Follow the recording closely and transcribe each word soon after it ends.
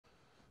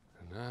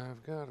And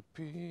I've got a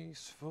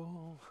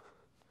peaceful,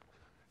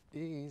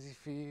 easy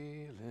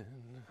feeling,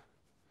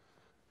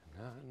 and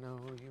I know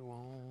you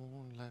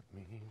won't let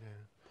me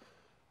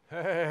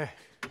down. Hey.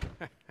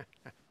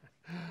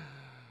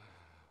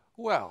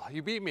 Well,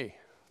 you beat me.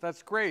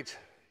 That's great.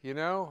 You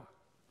know,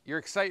 your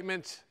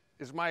excitement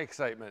is my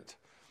excitement.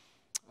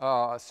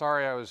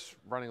 Sorry I was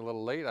running a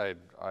little late.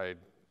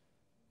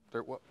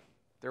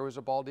 There was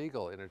a bald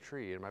eagle in a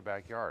tree in my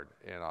backyard,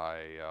 and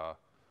I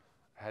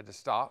had to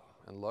stop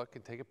and look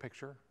and take a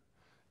picture,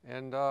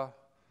 and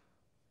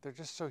they're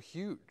just so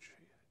huge.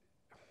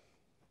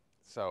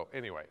 So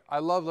anyway, I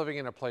love living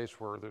in a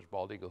place where there's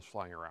bald eagles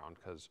flying around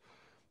because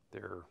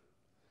they're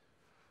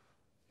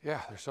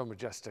so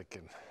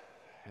majestic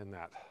and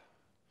that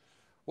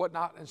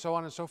whatnot and so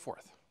on and so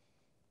forth.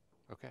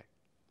 Okay.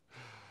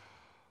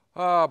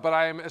 But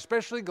I am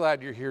especially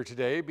glad you're here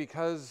today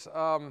because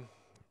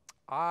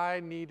I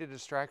need a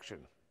distraction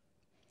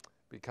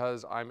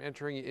because I'm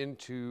entering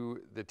into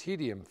the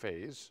tedium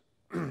phase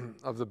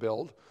of the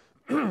build,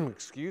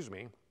 excuse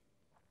me,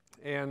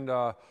 and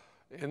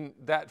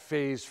that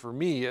phase for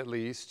me at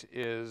least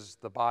is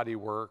the body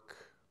work,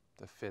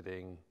 the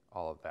fitting,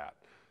 all of that.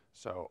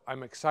 So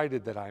I'm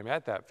excited that I'm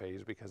at that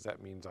phase because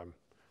that means I'm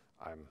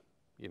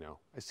you know,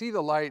 I see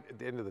the light at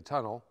the end of the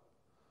tunnel,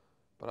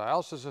 but I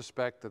also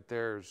suspect that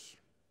there's,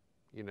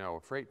 you know, a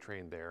freight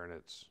train there and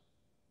it's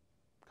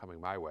coming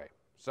my way.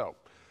 So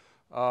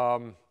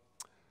I'm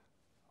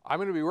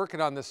going to be working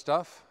on this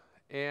stuff,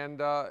 and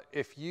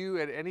if you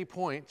at any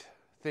point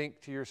think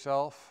to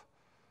yourself,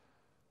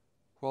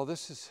 well,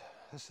 this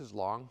is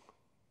long,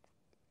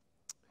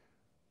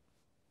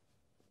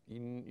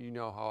 you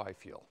know how I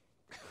feel.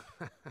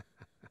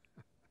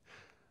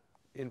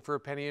 In for a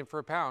penny, in for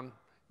a pound.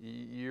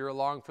 You're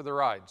along for the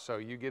ride, so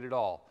you get it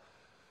all.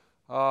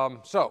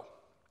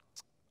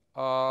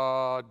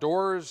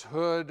 Doors,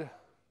 hood,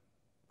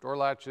 door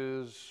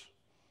latches,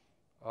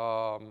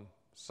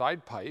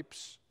 side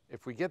pipes.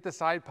 If we get the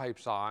side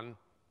pipes on,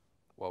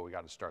 well, we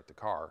got to start the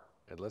car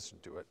and listen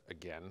to it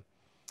again.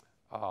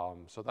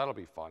 So that'll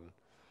be fun.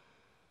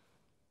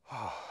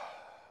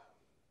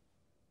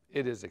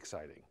 It is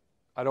exciting.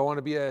 I don't want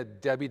to be a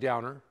Debbie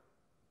Downer.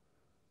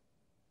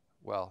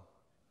 Well,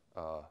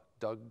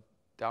 Doug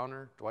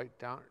Downer, Dwight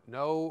Downer.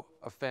 No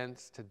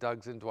offense to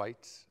Dougs and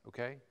Dwights,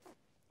 okay?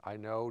 I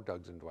know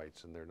Dougs and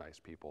Dwights, and they're nice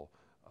people.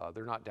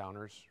 They're not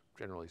downers,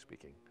 generally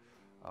speaking,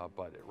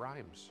 but it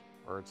rhymes,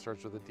 or it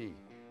starts with a D.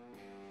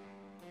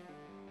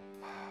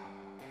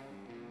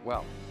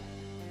 Well,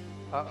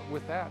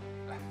 with that,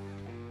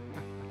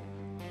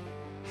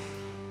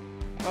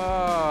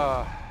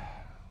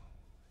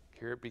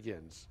 here it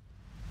begins.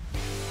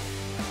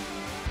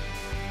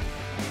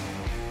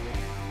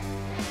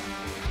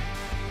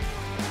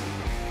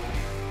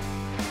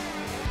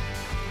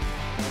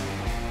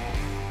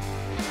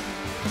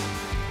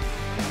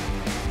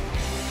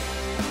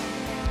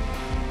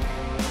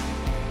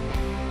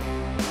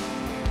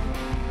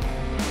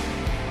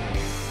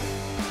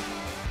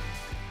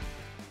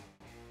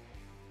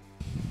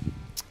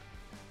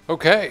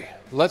 Okay,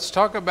 let's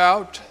talk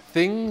about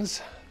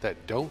things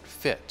that don't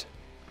fit.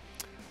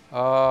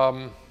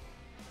 My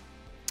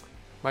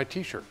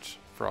t-shirts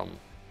from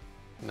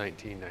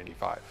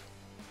 1995,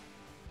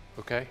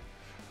 okay?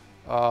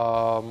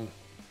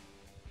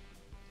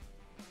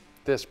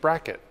 This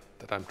bracket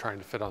that I'm trying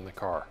to fit on the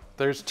car.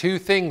 There's two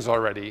things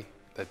already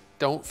that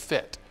don't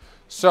fit.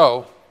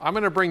 So I'm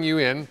gonna bring you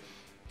in.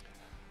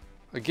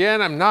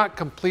 Again, I'm not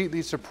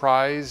completely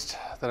surprised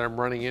that I'm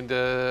running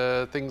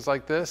into things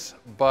like this,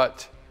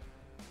 but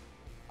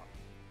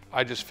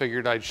I just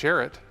figured I'd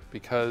share it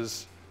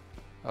because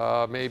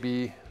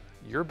maybe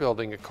you're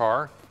building a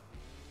car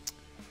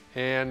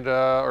and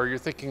or you're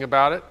thinking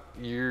about it.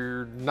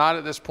 You're not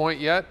at this point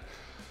yet,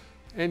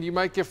 and you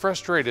might get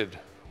frustrated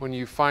when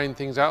you find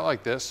things out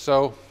like this.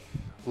 So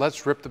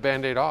let's rip the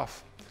Band-Aid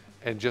off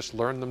and just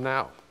learn them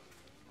now.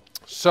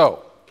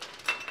 So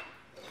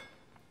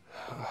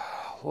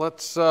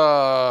let's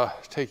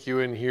take you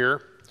in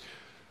here.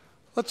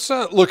 Let's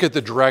look at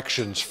the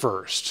directions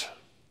first.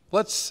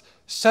 Let's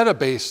set a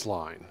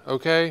baseline,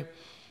 okay?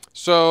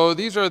 So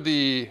these are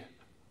the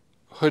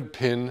hood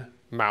pin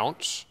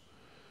mounts.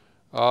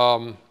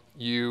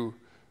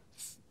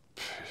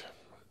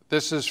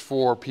 This is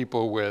for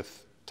people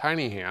with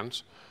tiny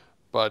hands,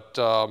 but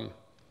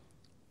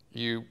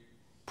you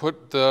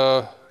put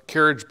the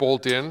carriage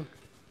bolt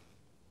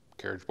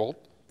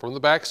from the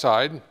back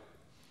side,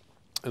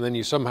 and then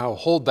you somehow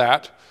hold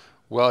that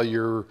while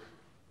you're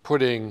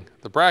putting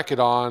the bracket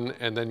on,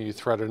 and then you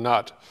thread a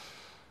nut.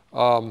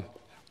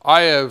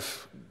 I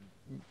have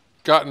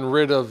gotten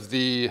rid of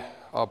the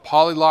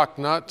poly-lock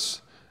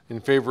nuts in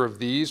favor of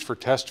these for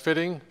test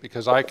fitting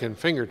because I can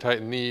finger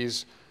tighten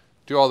these,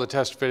 do all the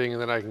test fitting, and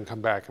then I can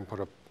come back and put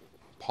a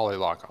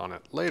poly-lock on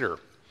it later.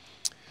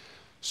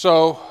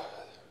 So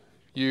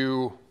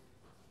you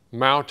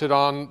mount it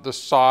on the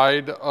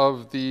side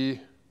of the,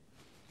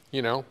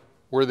 you know,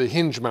 where the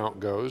hinge mount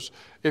goes.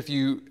 If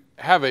you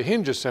have a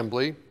hinge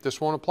assembly,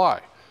 this won't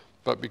apply.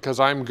 But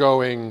because I'm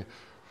going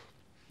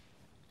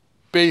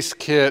base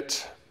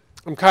kit.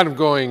 I'm kind of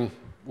going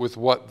with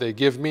what they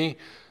give me,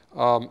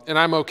 and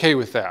I'm okay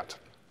with that.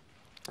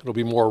 It'll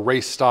be more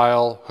race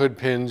style, hood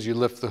pins, you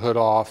lift the hood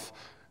off,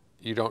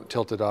 you don't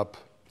tilt it up,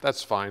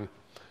 that's fine.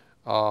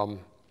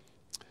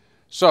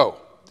 So,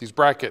 these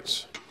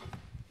brackets,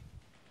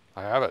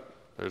 I have it,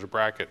 there's a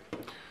bracket.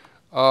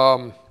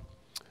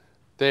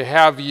 They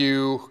have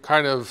you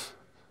kind of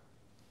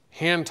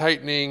hand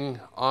tightening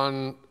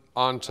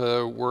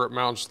onto where it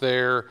mounts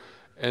there,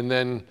 and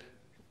then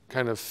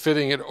kind of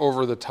fitting it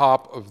over the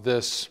top of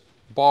this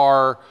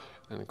bar.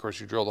 And of course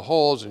you drill the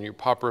holes and you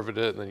pop rivet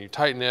it and then you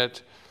tighten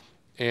it.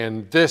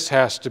 And this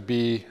has to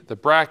be, the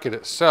bracket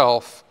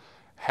itself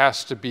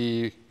has to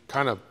be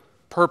kind of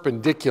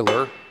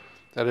perpendicular,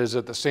 that is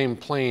at the same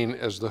plane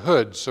as the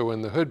hood. So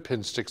when the hood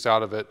pin sticks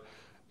out of it,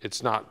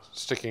 it's not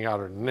sticking out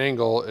at an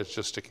angle, it's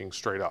just sticking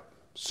straight up.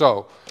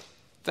 So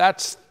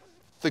that's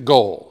the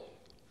goal.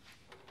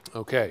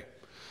 Okay,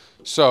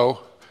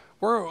 so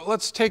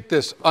let's take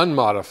this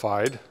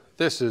unmodified.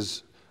 This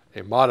is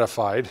a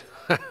modified,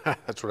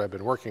 that's what I've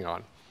been working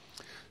on.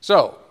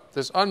 So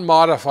this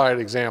unmodified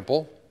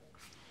example,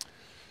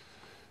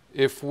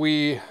 if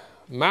we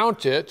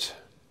mount it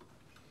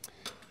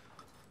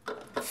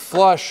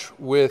flush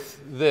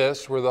with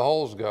this, where the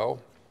holes go,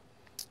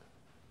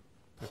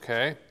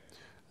 okay,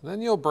 and then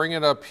you'll bring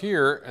it up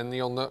here and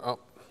you'll know, oh,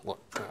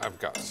 look, I've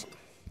got some,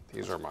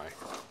 these are my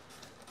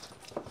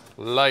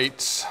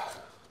lights.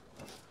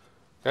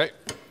 Okay,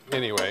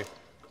 anyway,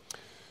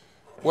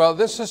 well,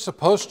 this is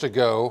supposed to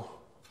go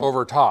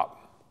over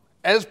top,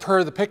 as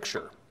per the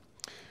picture.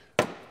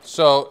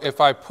 So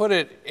if I put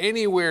it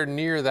anywhere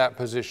near that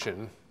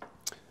position,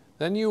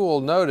 then you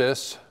will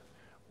notice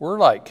we're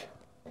like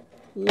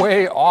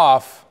way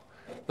off.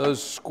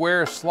 Those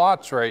square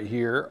slots right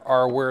here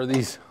are where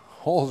these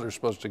holes are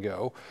supposed to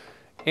go.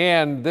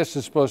 And this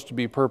is supposed to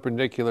be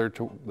perpendicular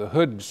to the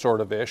hood,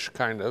 sort of ish,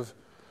 kind of.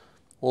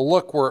 Well,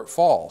 look where it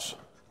falls.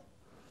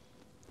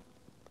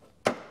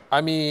 I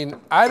mean,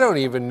 I don't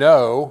even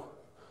know.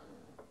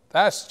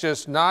 That's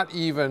just not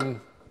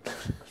even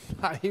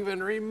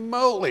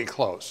remotely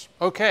close.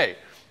 Okay,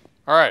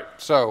 all right,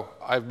 so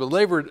I've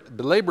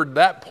belabored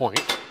that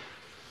point.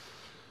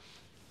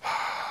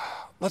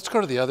 Let's go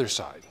to the other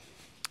side.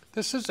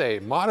 This is a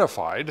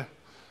modified.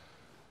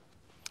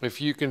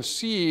 If you can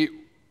see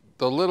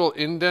the little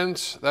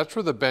indents, that's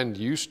where the bend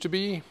used to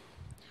be.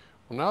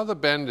 Well, now the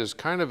bend is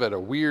kind of at a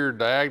weird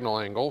diagonal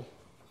angle.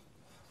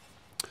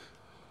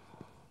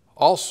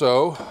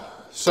 Also,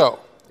 so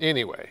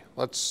anyway,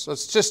 let's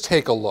just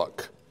take a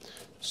look.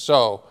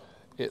 So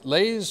it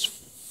lays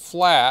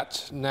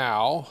flat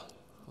now.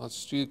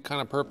 Let's do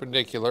kind of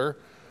perpendicular.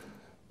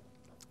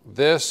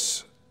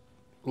 This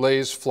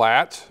lays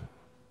flat,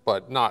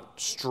 but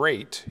not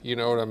straight. You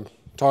know what I'm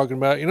talking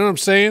about? You know what I'm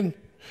saying?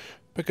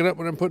 Pick it up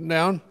what I'm putting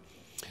down.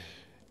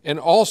 And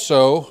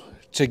also,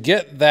 to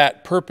get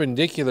that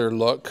perpendicular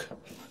look,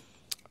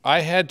 I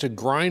had to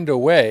grind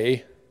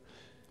away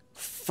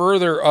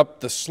further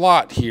up the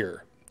slot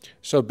here.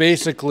 So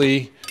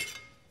basically,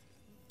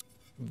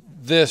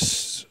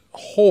 this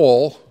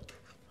hole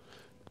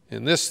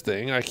in this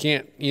thing, I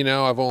can't, you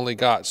know, I've only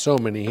got so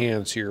many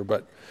hands here,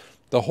 but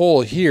the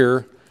hole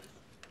here,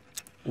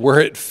 where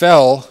it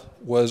fell,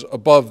 was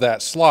above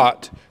that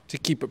slot to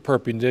keep it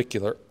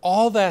perpendicular.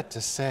 All that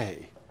to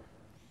say,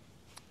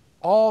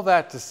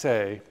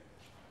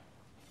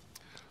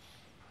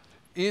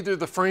 either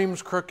the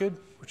frame's crooked,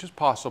 which is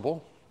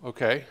possible,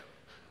 okay.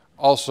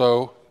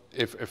 Also,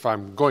 if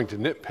I'm going to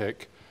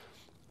nitpick,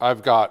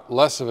 I've got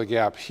less of a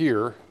gap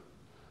here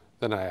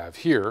than I have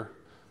here.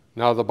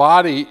 Now the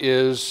body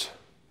is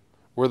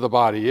where the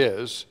body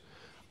is.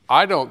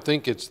 I don't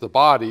think it's the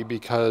body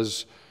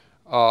because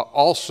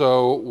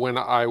also when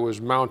I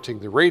was mounting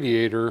the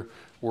radiator,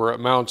 where it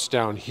mounts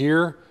down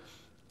here,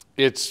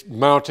 it's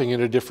mounting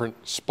in a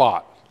different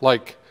spot.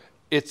 Like,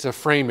 it's a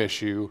frame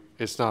issue,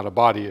 it's not a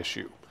body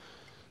issue.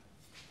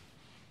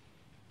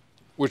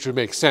 Which would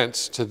make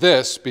sense to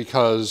this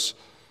because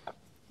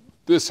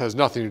this has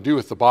nothing to do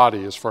with the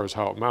body as far as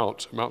how it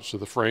mounts. It mounts to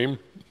the frame.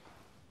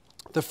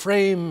 The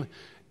frame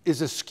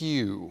is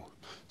askew.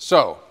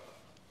 So,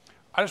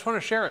 I just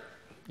want to share it,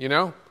 you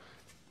know?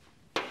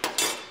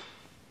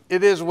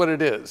 It is what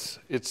it is.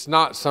 It's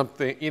not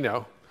something, you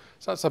know,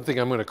 it's not something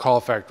I'm going to call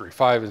Factory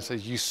 5 and say,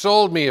 you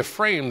sold me a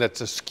frame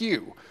that's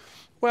askew.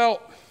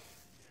 Well,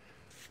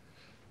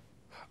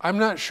 I'm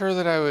not sure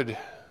that I would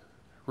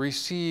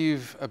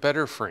receive a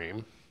better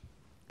frame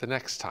the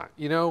next time.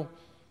 You know,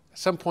 at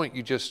some point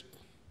you just,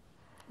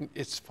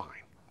 it's fine,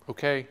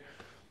 okay?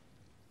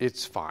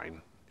 It's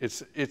fine.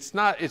 It's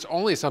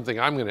only something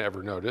I'm going to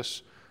ever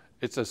notice.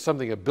 It's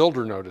something a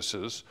builder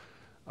notices.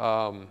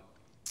 But,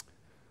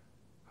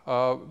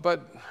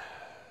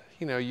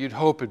 you know, you'd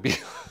hope it'd be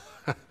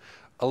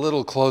a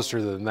little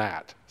closer than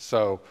that.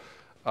 So,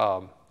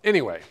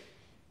 anyway,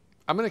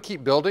 I'm going to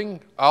keep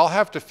building. I'll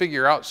have to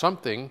figure out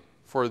something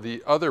for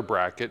the other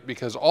bracket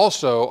because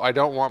also I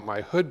don't want my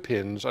hood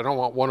pins, I don't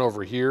want one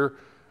over here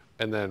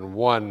and then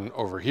one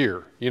over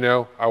here. You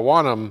know, I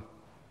want them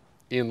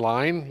in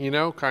line, you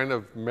know, kind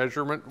of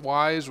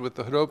measurement-wise with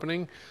the hood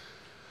opening.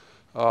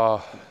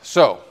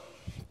 So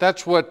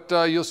that's what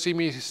you'll see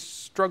me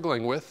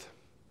struggling with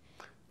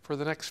for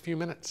the next few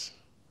minutes,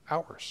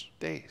 hours,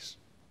 days,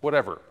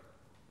 whatever.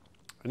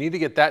 I need to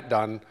get that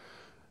done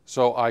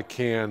so I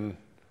can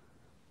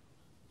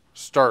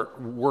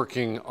start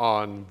working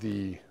on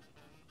the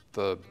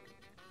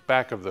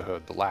back of the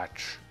hood, the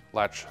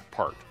latch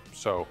part.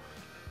 So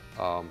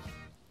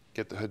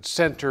get the hood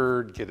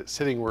centered, get it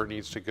sitting where it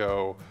needs to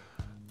go,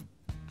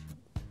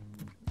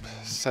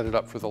 set it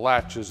up for the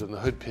latches and the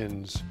hood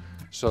pins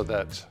so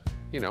that,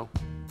 you know,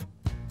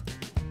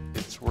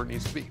 it's where it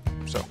needs to be.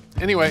 So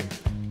anyway,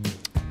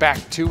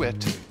 back to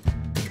it.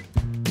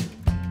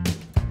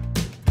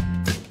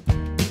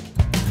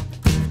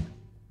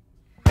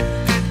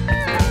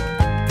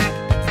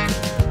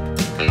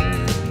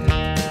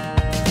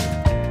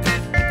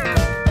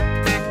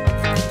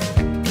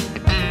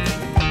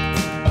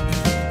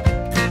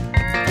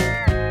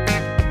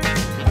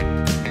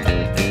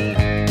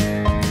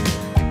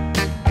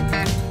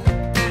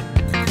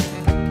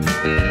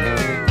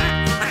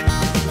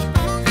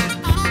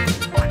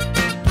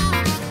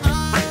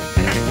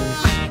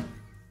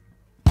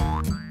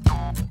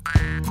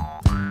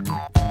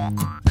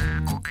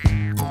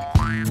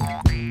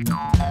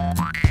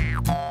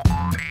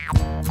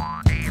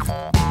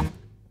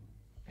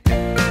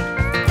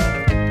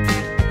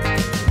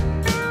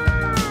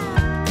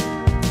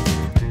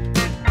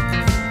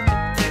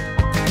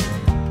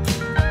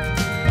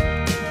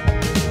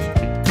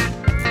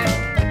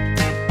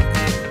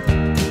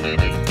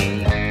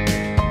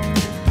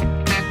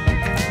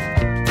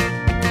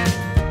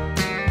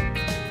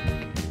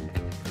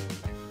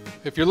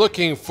 If you're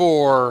looking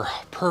for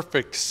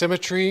perfect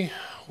symmetry,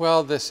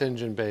 well, this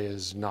engine bay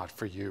is not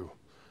for you.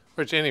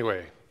 Which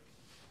anyway,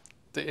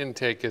 the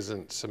intake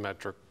isn't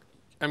symmetric.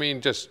 I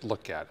mean, just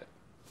look at it.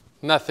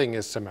 Nothing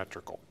is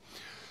symmetrical.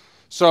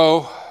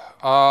 So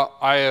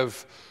I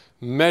have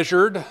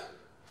measured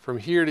from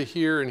here to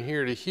here and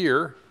here to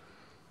here,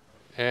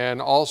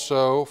 and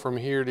also from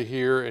here to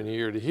here and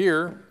here to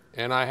here,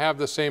 and I have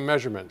the same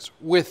measurements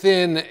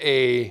within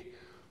a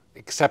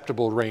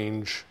acceptable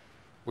range,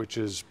 which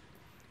is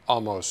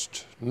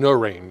almost no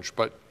range,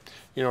 but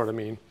you know what I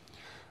mean.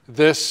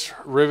 This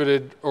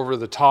riveted over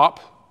the top,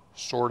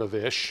 sort of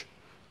ish.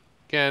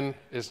 Again,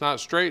 it's not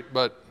straight,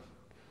 but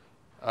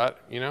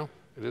you know,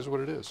 it is what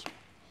it is.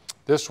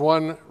 This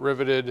one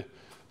riveted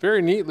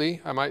very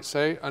neatly, I might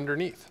say,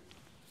 underneath.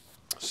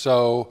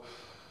 So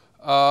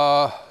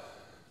the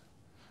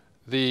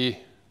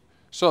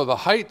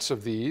heights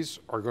of these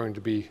are going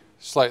to be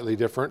slightly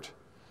different,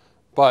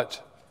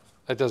 but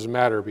that doesn't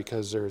matter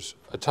because there's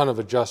a ton of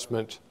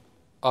adjustment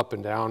up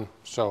and down.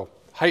 So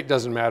height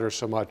doesn't matter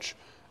so much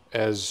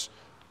as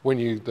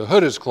when the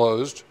hood is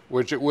closed,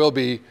 which it will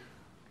be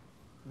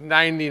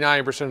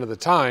 99% of the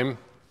time,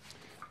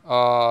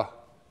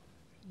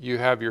 you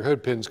have your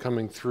hood pins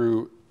coming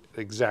through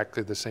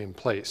exactly the same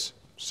place.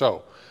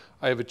 So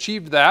I have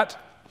achieved that.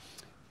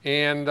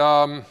 And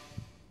oh,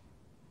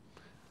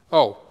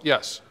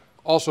 yes,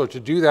 also to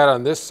do that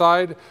on this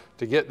side,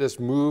 to get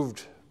this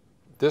moved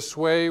this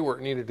way where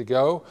it needed to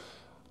go,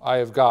 I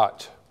have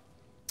got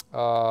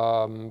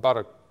about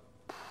a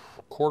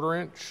 1/4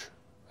 inch,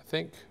 I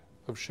think,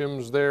 of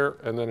shims there,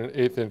 and then an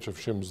 1/8 inch of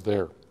shims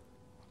there.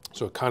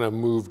 So it kind of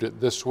moved it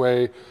this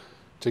way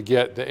to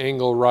get the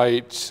angle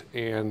right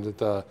and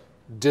the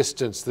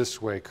distance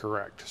this way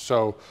correct.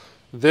 So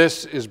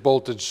this is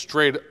bolted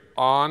straight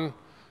on.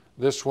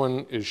 This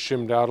one is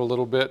shimmed out a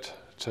little bit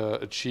to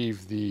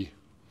achieve the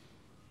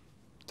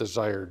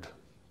desired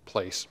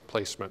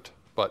placement.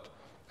 But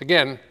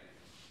again,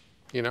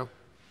 you know,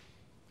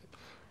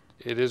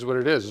 it is what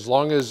it is. As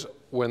long as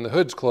when the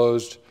hood's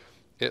closed,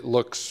 it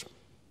looks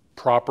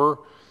proper.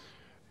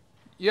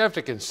 You have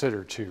to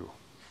consider too.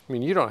 I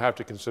mean, you don't have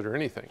to consider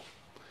anything,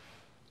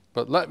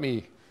 but let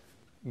me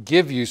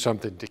give you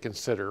something to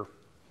consider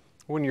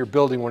when you're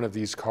building one of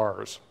these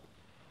cars.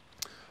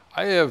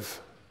 I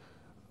have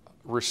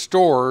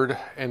restored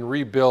and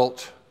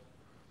rebuilt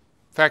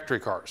factory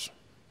cars.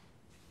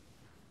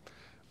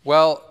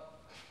 Well,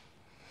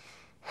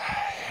 I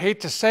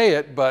hate to say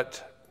it,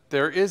 but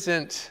there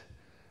isn't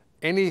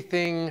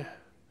anything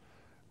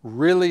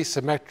really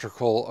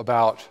symmetrical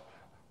about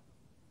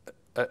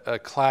a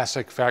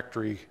classic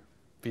factory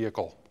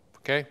vehicle,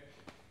 okay?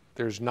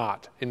 There's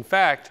not. In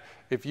fact,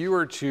 if you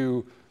were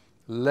to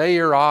lay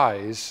your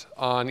eyes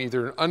on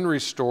either an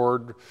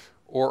unrestored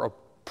or a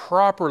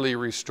properly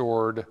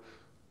restored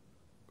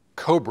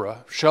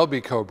Cobra,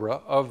 Shelby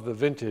Cobra of the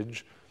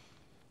vintage,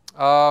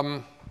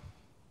 well,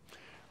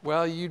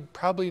 you'd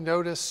probably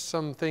notice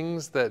some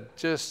things that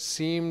just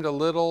seemed a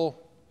little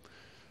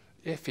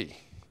iffy.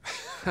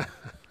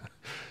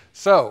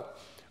 So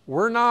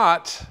we're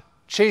not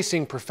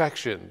chasing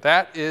perfection.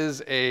 That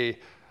is a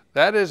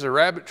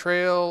rabbit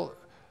trail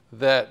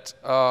that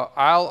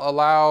I'll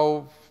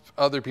allow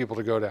other people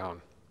to go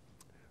down.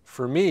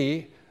 For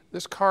me,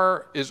 this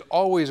car is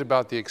always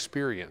about the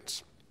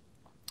experience.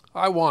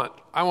 I want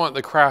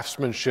the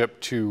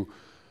craftsmanship to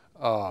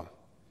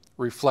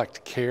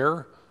reflect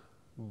care,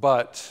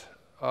 but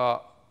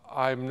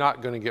I'm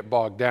not going to get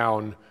bogged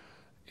down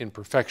in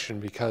perfection,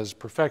 because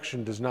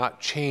perfection does not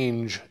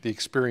change the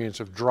experience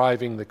of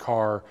driving the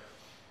car.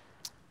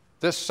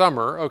 This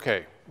summer,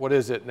 okay, what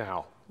is it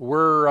now?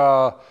 We're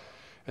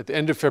at the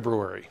end of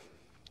February,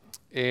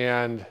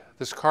 and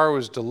this car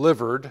was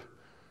delivered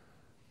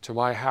to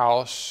my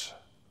house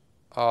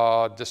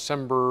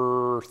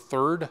December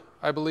 3rd,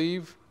 I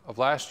believe, of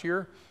last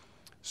year.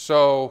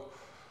 So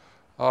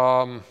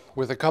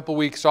with a couple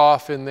weeks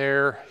off in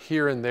there,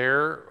 here and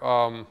there,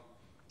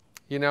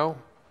 you know,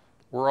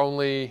 we're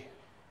only,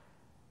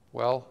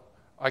 well,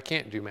 I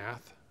can't do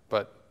math,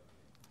 but,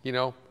 you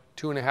know,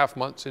 2.5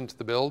 months into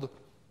the build.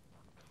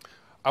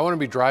 I want to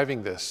be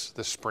driving this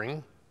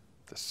spring,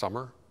 this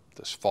summer,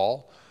 this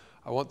fall.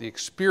 I want the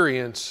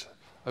experience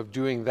of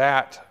doing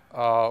that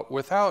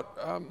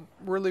without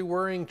really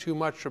worrying too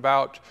much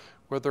about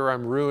whether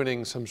I'm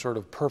ruining some sort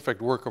of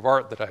perfect work of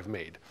art that I've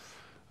made.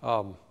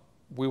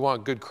 We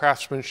want good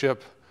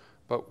craftsmanship,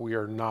 but we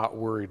are not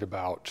worried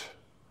about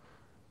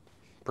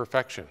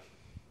perfection.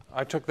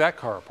 I took that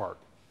car apart.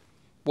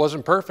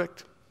 Wasn't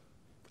perfect.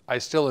 I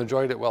still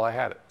enjoyed it while I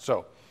had it.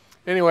 So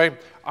anyway,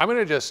 I'm going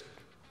to just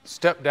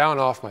step down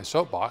off my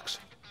soapbox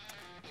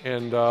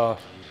and I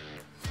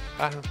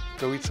don't know,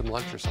 go eat some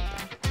lunch or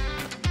something.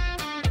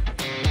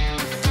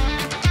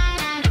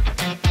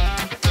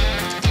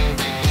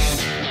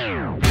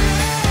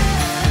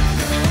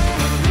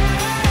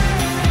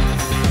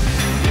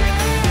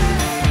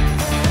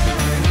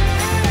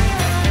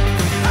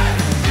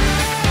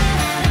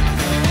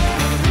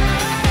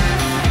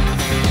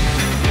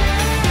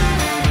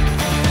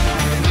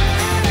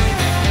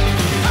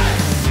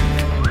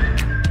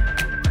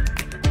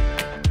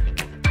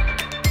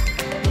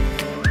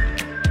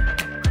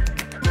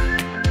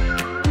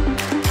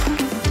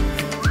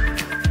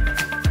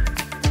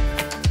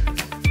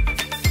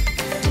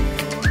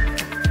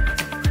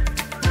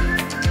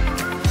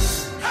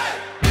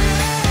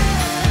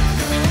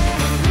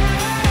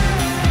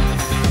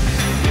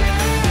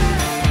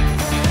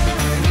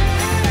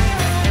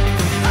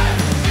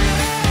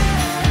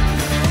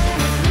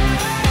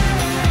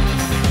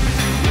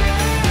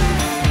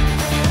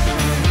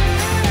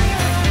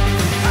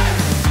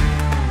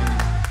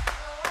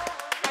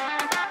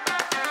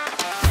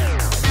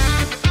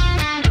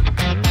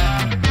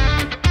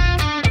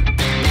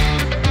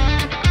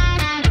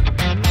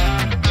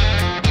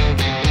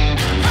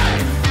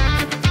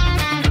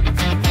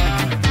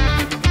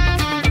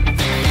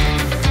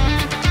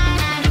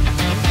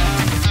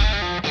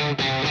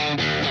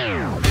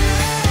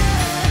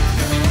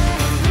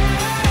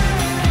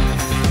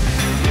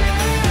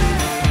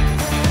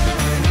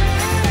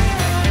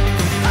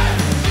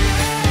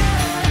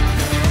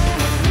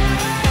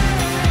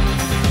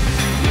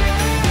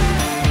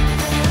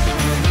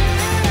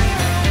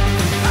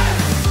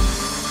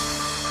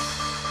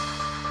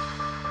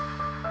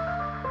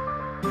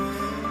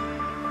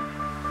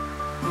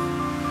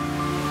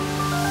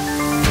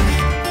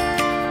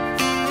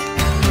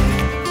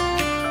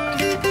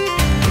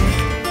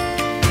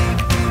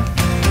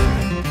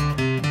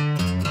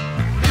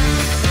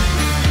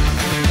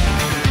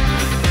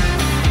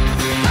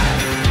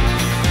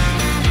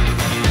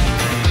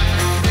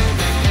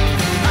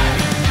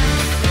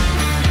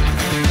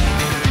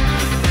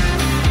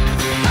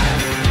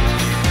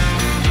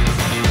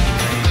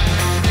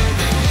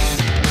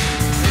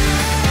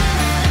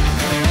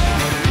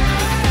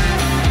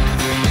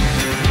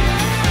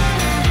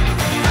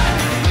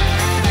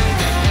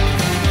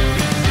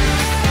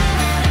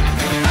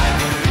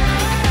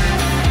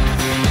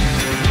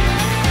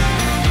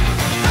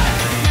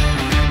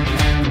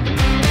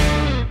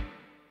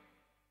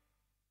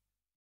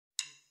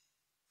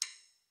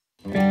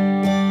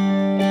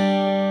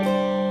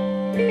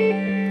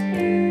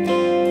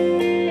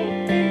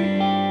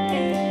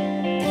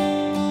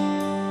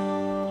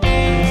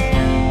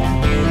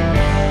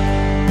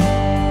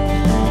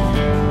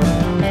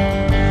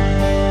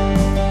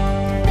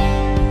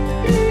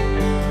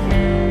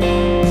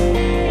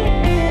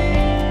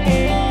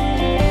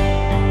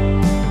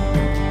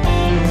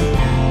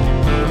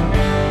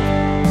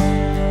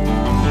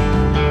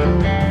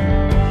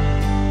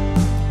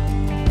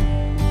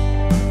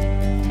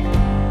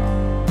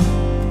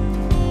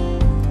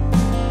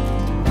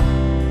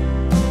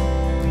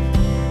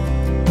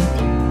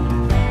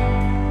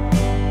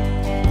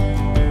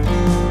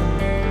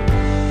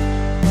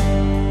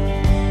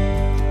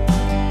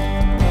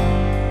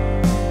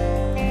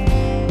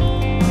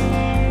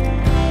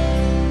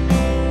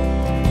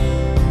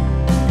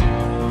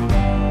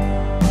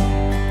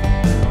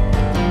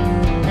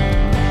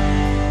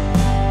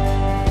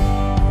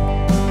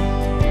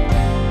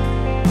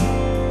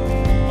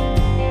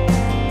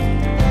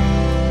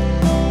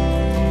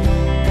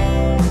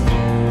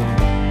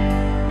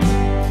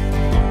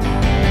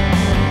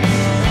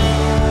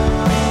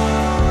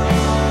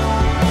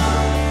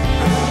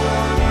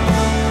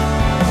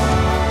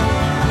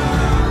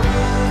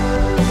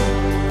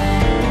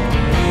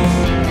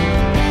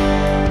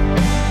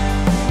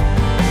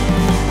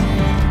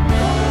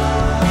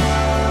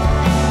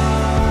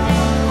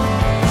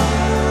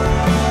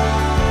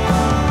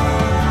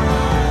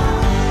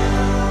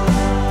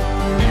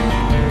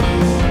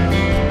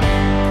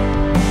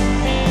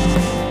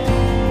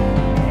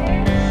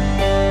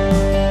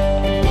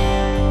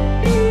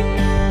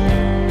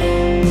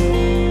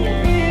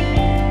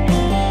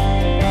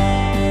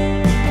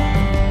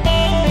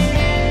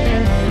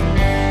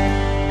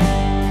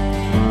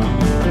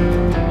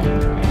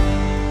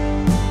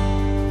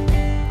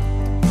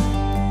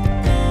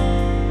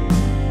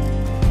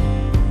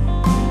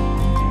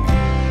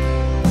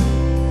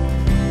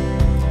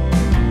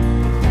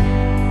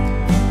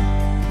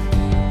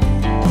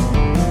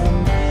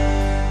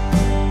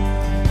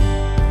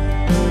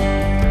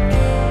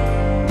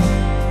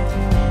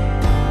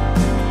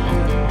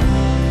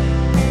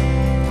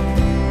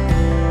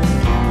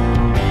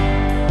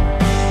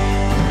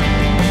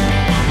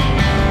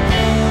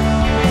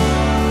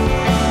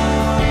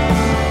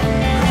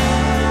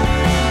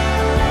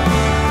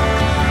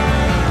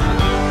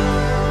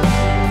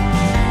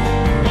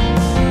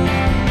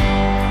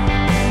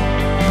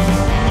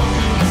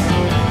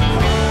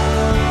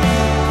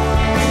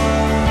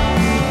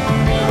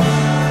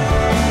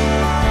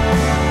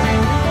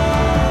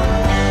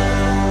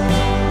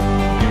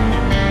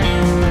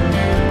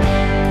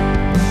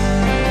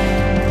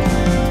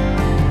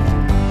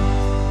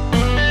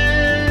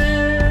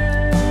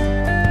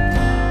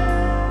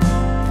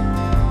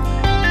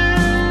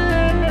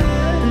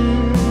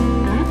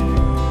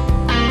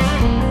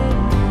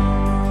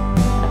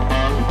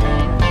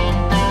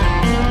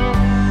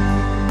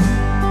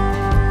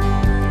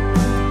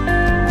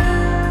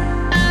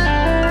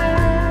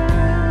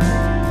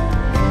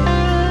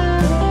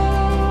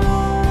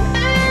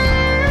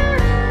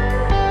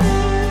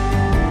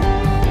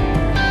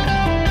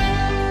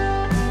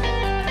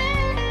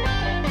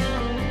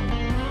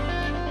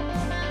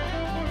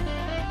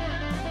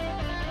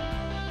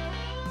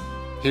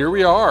 Here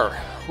we are.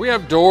 We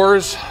have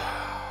doors.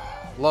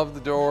 Love the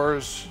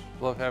doors.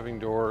 Love having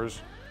doors.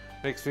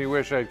 Makes me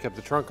wish I had kept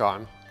the trunk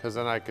on, because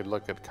then I could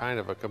look at kind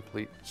of a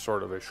complete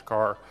sort of-ish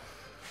car.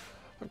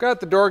 I've got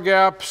the door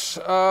gaps,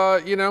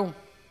 you know,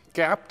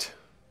 gapped.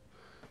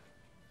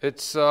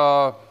 It's,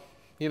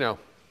 you know,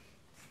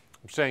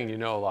 I'm saying you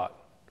know a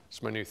lot.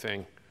 It's my new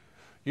thing.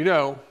 You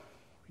know,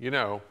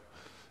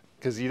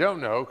 because you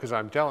don't know, because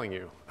I'm telling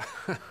you.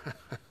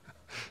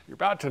 You're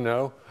about to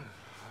know.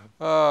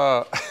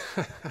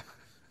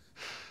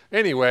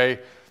 Anyway,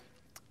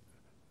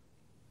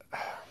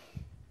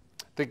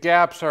 the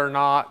gaps are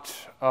not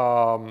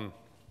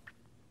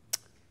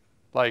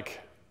like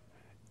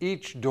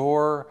each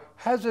door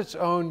has its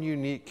own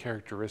unique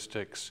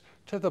characteristics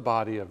to the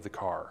body of the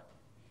car.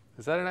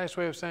 Is that a nice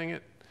way of saying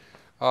it?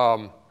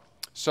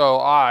 So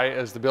I,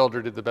 as the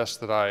builder, did the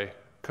best that I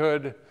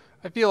could.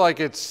 I feel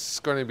like it's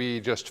going to be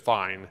just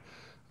fine.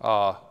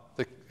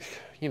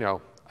 You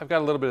know, I've got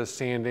a little bit of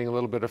sanding, a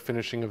little bit of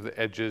finishing of the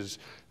edges,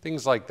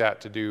 things like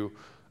that to do.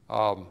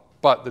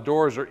 But the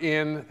doors are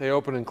in, they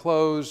open and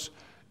close,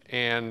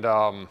 and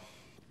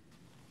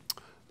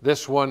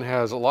this one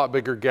has a lot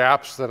bigger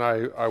gaps than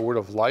I would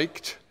have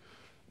liked,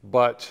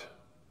 but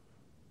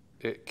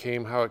it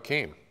came how it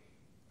came.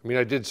 I mean,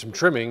 I did some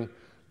trimming,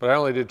 but I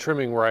only did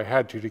trimming where I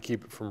had to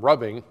keep it from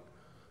rubbing,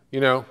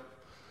 you know.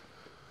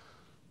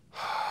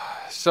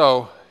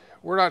 So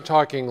we're not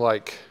talking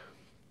like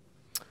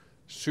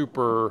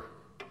super,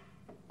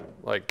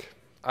 like,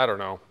 I don't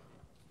know.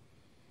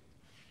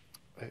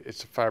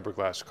 It's a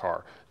fiberglass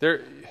car.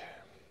 There,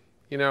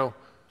 you know,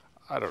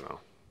 I don't know.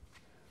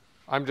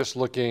 I'm just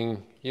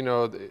looking, you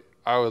know,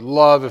 I would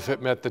love if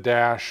it met the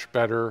dash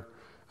better.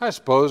 I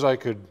suppose I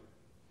could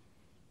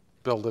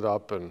build it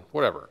up and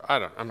whatever.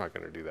 I'm not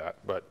going to do that,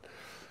 but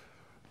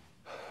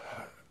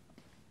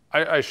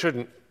I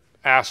shouldn't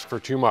ask for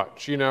too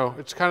much. You know,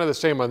 it's kind of the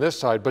same on this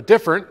side, but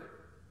different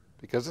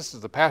because this is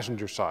the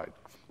passenger side.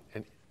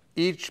 And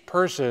each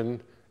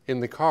person in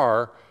the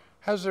car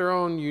has their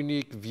own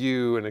unique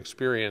view and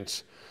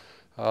experience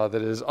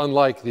that is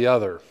unlike the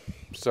other.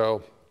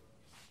 So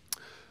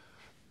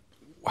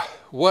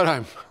what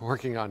I'm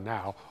working on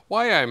now,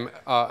 why I'm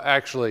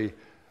actually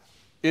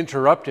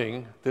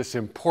interrupting this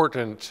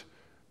important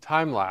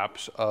time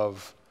lapse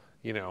of,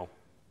 you know,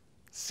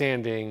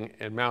 sanding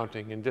and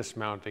mounting and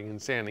dismounting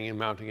and sanding and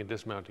mounting and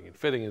dismounting and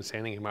fitting and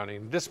sanding and mounting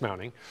and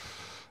dismounting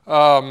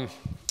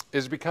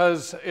is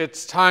because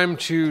it's time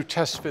to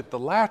test fit the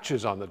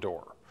latches on the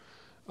door.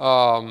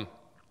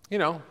 You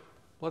know,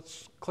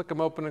 let's click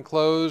them open and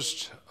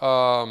closed,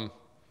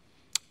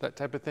 that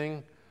type of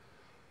thing.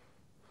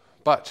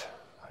 But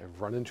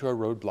I've run into a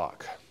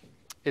roadblock.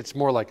 It's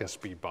more like a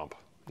speed bump,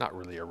 not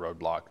really a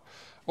roadblock.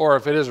 Or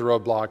if it is a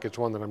roadblock, it's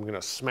one that I'm going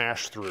to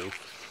smash through.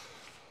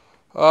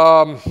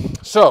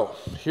 So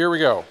here we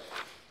go.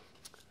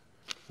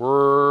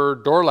 We're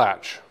door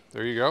latch.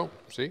 There you go.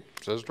 See, it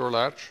says door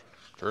latch.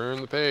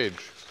 Turn the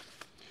page.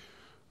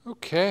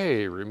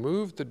 Okay,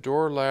 remove the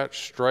door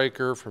latch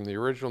striker from the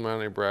original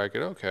mounting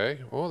bracket. Okay,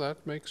 well,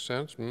 that makes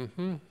sense.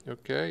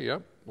 Okay,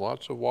 yep,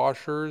 lots of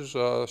washers,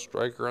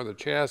 striker on the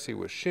chassis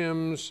with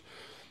shims.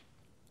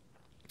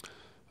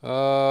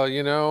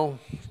 You know,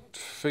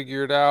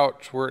 figure it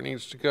out where it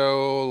needs to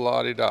go,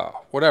 la-di-da,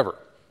 whatever,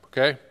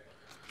 okay?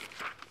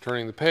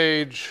 Turning the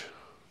page,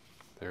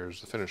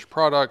 there's the finished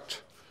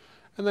product,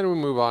 and then we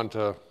move on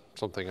to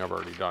something I've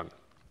already done.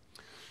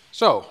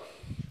 So,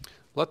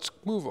 let's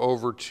move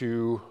over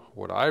to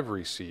what I've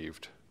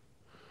received.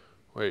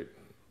 Wait,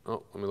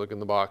 oh, let me look in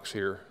the box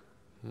here.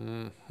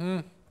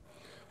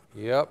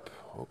 Yep,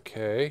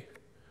 okay.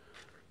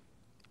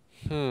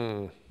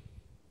 All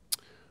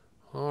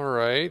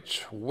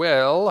right,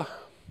 well,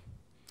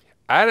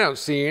 I don't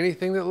see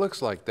anything that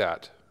looks like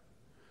that.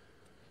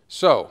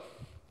 So,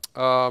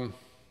 I'm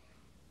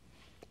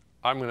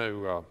going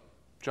to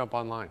jump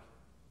online,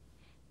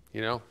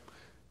 you know,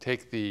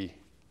 take the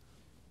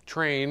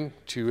train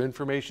to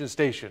information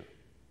station.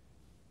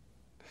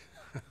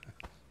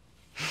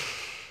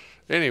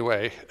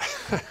 Anyway,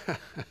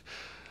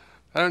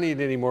 I don't need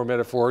any more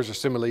metaphors or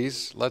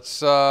similes.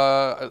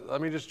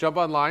 Let me just jump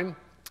online,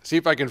 see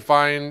if I can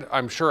find,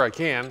 I'm sure I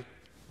can,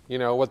 you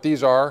know, what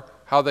these are,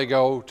 how they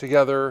go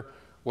together,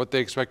 what they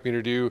expect me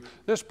to do.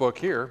 This book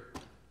here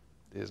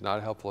is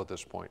not helpful at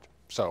this point.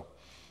 So,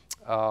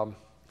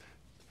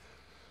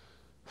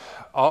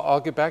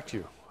 I'll get back to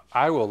you.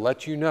 I will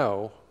let you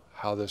know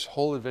how this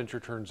whole adventure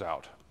turns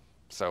out.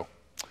 So,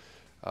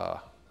 yeah,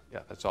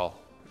 that's all.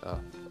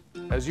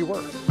 As you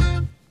were.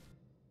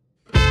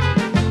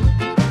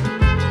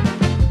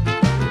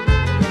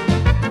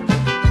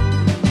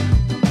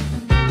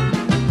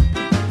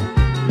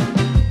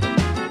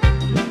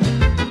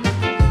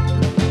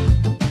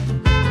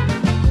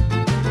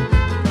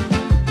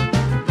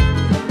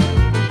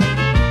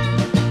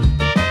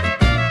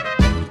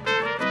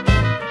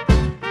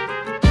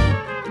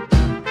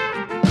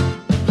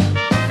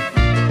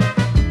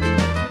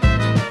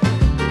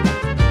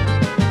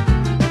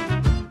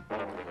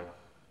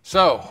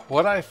 So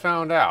what I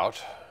found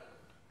out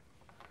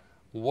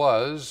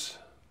was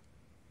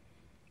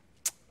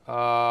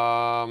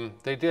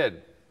They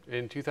did.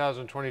 In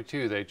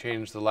 2022, they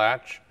changed the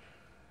latch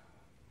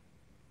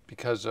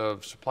because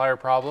of supplier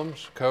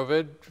problems,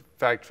 COVID. In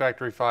fact,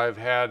 Factory 5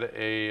 had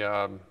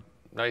a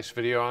nice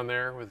video on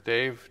there with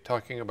Dave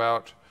talking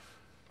about,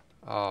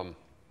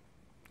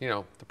 you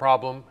know, the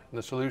problem and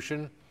the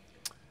solution,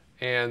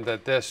 and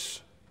that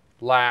this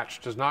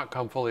latch does not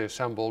come fully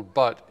assembled,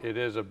 but it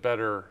is a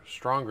better,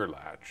 stronger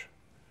latch.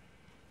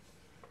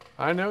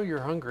 I know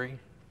you're hungry,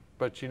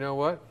 but you know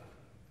what?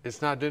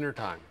 It's not dinner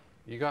time.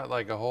 You got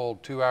like a whole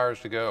 2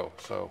 hours to go,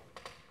 so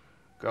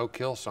go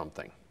kill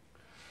something.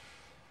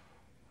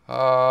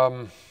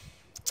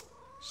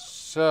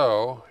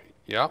 So,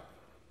 yep,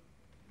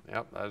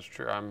 that's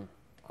true.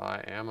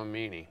 I am a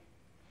meanie.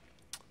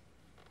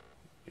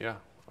 Yeah,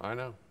 I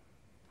know.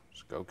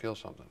 Just go kill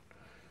something.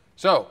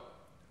 So,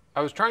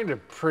 I was trying to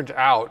print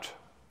out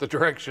the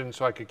directions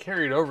so I could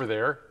carry it over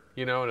there,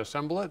 you know, and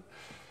assemble it.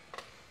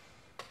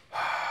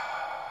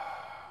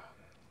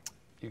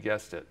 You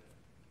guessed it.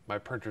 My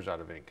printer's out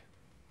of ink.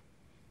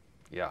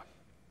 Yeah.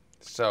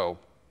 So,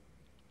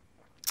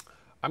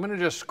 I'm going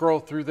to just scroll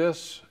through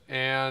this,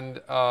 and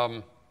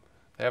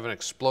they have an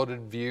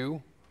exploded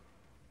view,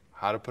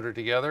 how to put it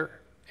together.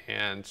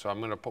 And so I'm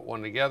going to put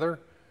one together,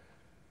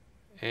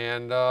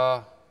 and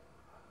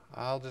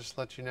I'll just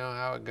let you know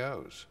how it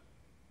goes.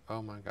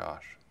 Oh my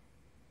gosh.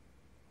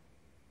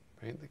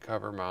 Paint the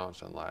cover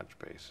mounts and latch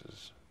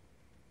bases.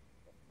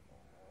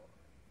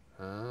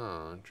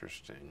 Oh,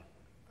 interesting.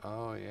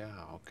 Oh yeah,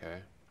 okay.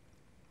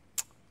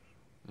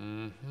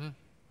 Mm-hmm.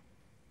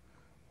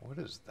 What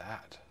is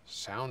that?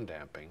 Sound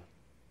damping.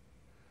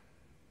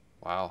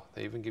 Wow,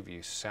 they even give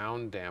you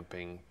sound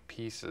damping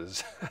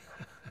pieces.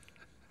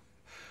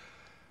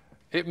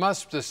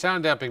 The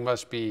sound damping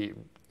must be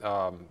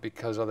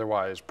because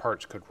otherwise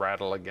parts could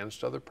rattle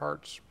against other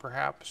parts,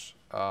 perhaps.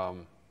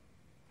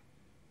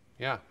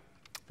 Yeah,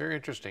 very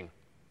interesting.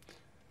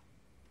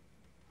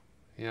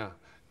 Yeah,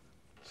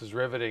 this is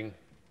riveting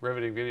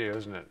video,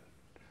 isn't it?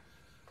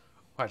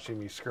 Watching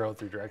me scroll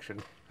through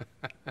direction.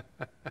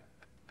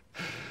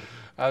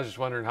 I was just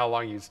wondering how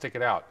long you'd stick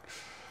it out.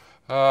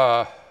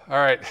 All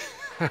right,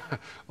 well,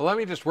 let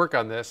me just work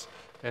on this,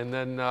 and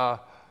then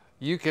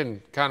you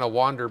can kind of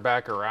wander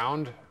back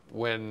around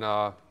when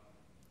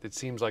it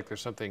seems like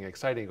there's something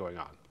exciting going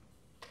on.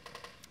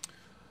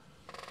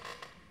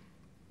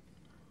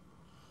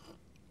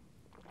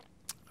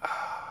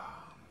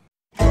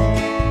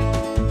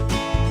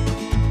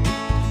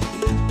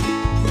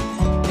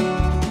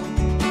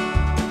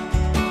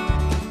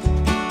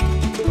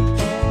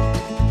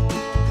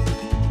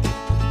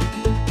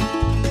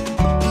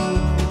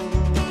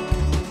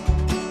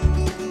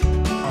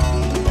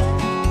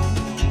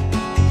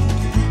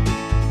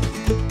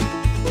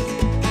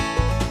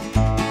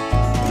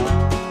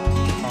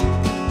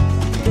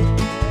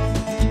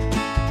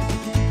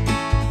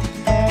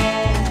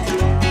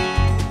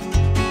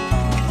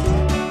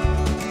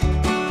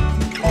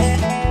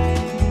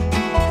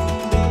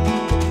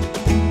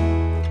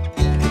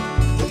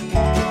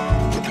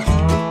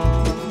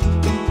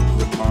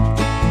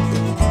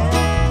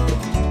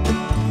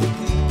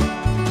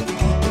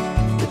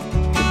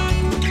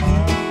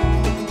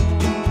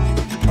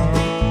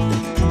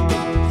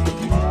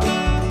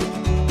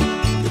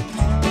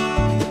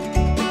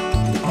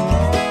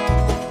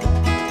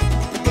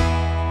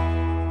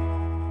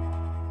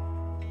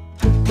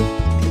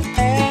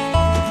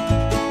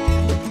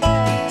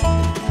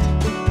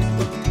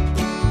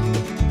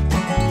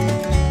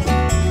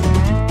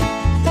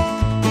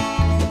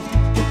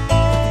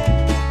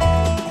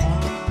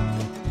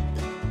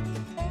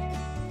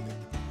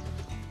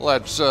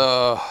 Let's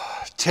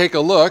take a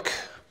look.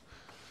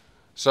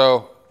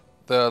 So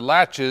the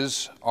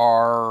latches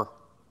are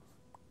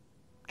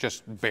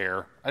just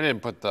bare. I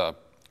didn't put the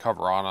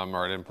cover on them,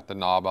 or I didn't put the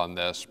knob on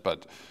this,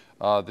 but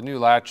the new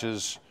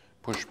latches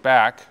push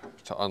back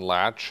to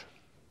unlatch.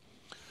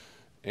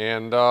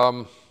 And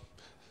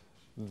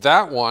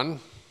that one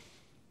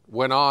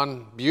went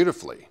on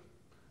beautifully.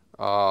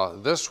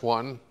 This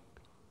one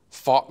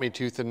fought me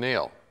tooth and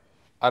nail.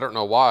 I don't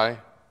know why.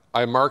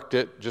 I marked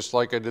it just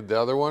like I did the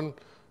other one,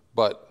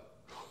 but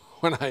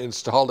when I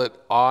installed it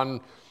on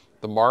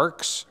the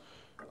marks,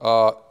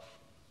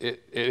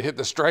 it hit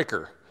the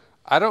striker.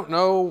 I don't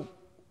know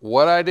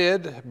what I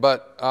did,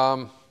 but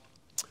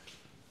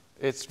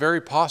it's very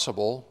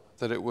possible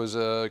that it was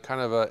a kind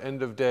of an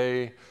end of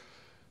day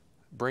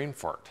brain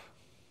fart,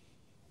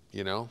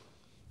 you know?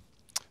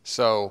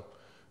 So,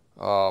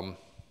 or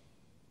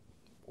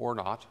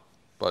not,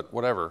 but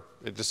whatever.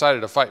 It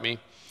decided to fight me.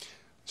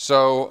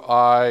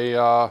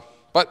 So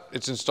but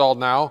it's installed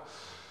now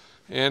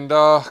and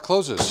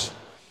closes.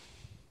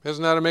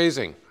 Isn't that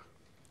amazing?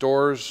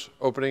 Doors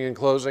opening and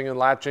closing and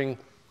latching.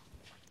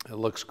 It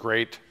looks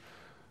great.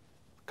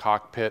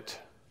 Cockpit,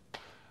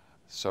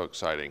 so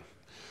exciting.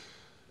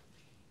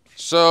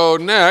 So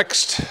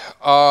next,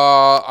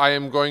 I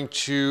am going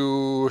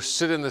to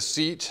sit in the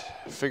seat,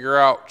 figure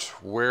out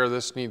where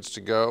this needs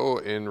to go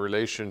in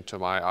relation to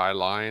my eye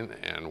line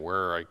and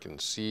where I can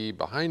see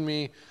behind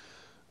me.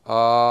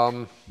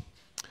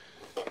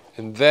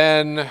 And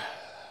then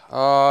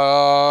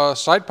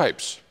side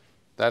pipes.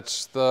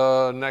 That's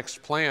the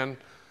next plan,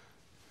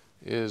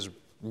 is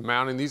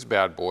mounting these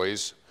bad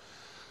boys.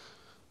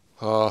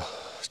 I'm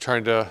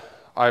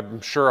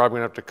sure I'm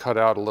gonna have to cut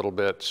out a little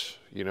bit,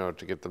 you know,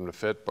 to get them to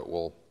fit, but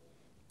we'll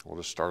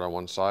just start on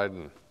one side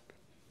and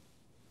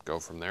go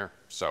from there.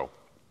 So,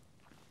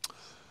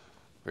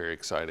 very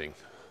exciting.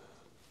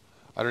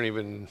 I don't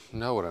even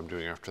know what I'm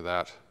doing after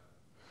that.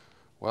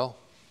 Well,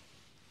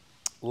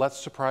 let's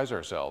surprise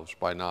ourselves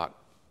by not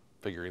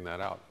figuring that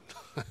out.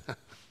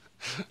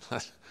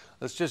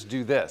 Let's just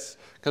do this.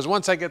 Because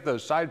once I get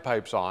those side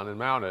pipes on and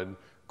mounted,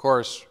 of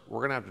course,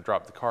 we're gonna have to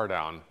drop the car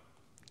down,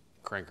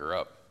 crank her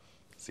up,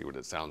 see what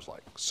it sounds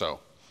like. So,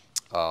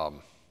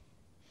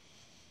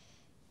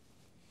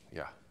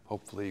 yeah,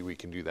 hopefully we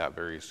can do that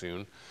very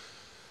soon.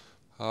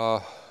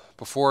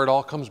 Before it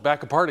all comes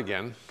back apart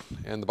again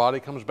and the body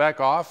comes back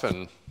off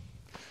and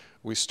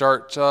we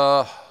start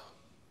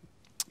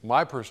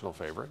my personal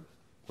favorite,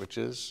 which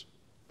is,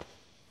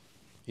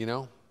 you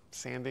know,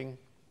 sanding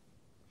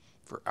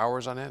for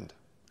hours on end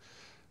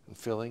and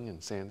filling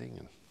and sanding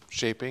and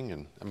shaping.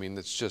 And I mean,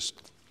 it's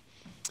just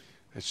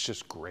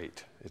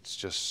great. It's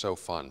just so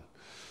fun.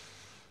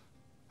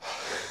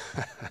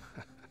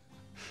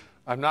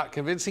 I'm not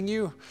convincing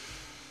you?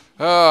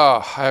 Oh,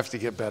 I have to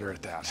get better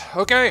at that.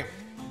 Okay,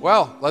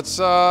 well, let's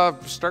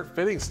start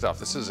fitting stuff.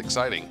 This is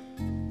exciting.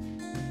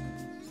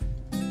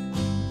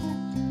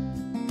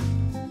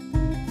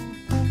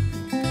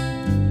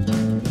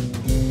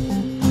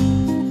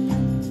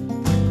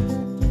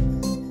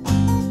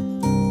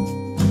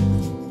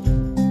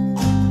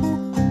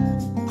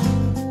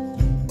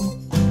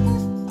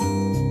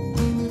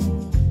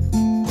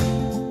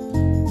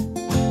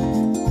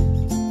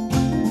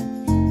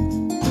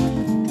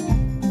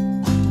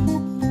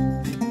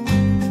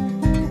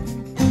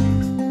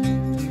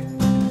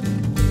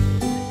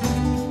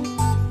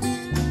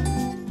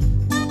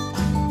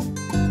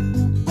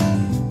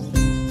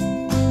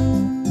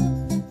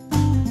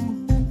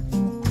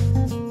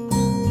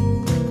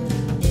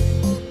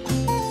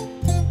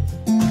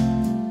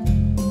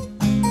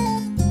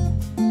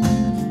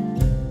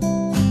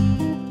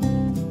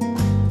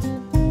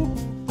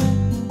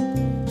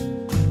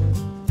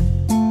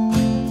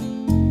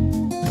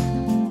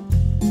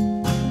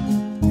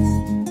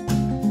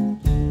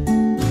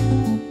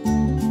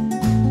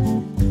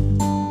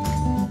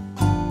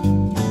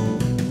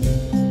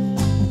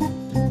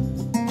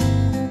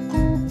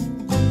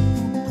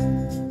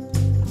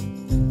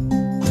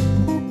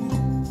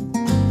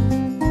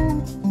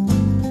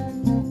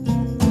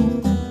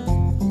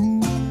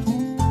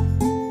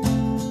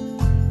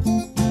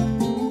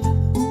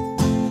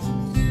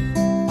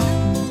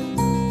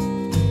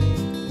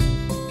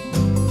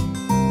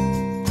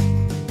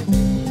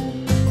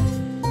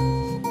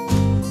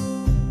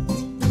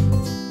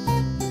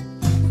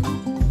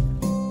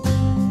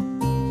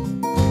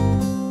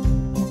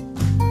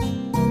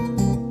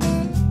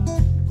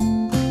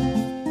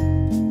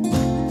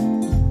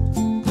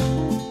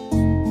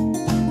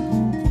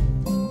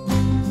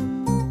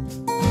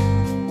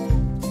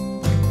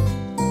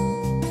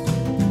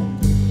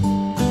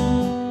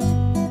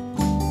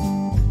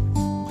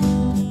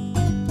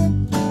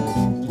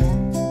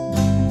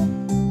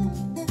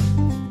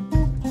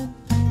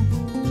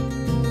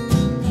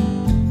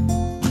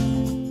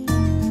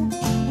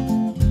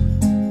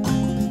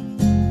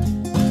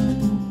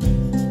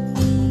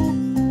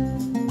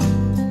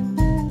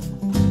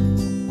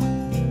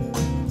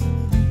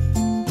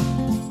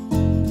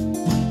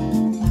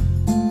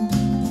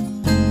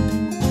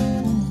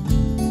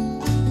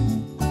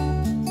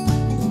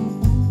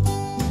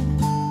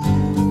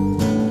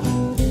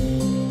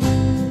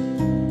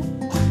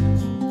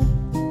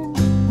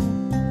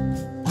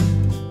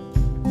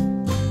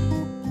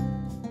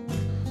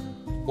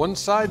 One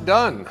side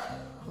done.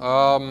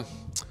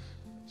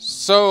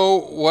 So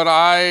what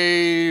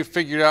I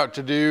figured out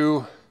to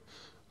do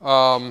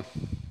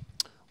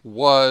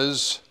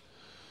was,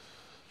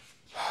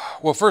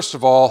 well, first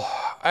of all,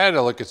 I had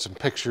to look at some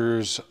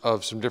pictures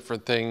of some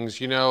different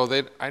things. You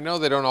know, I know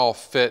they don't all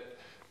fit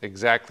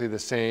exactly the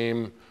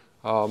same.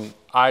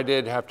 I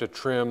did have to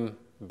trim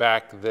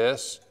back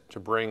this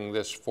to bring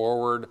this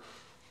forward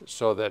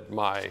so that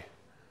my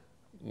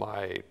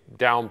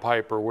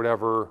downpipe or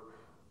whatever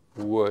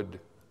would,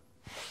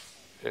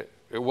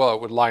 it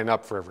would line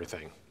up for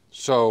everything.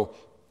 So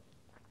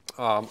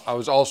I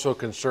was also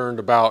concerned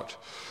about,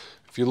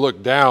 if you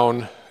look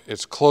down,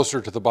 it's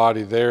closer to the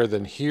body there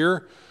than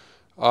here.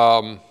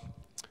 But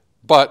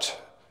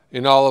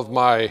in all of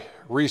my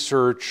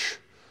research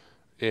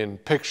in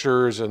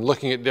pictures and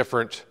looking at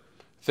different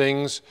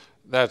things,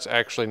 that's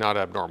actually not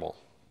abnormal.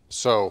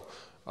 So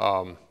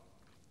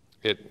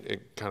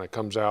it kind of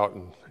comes out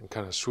and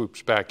kind of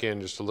swoops back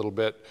in just a little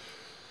bit.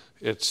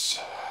 It's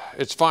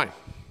fine.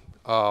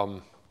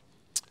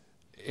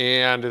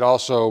 And it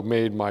also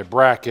made my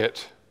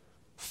bracket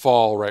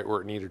fall right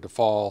where it needed to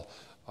fall.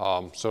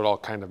 So it all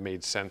kind of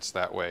made sense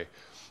that way.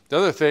 The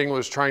other thing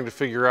was trying to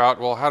figure out,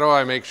 well, how do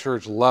I make sure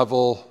it's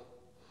level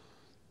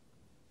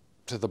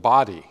to the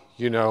body?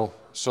 you know,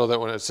 so that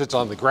when it sits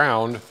on the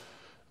ground,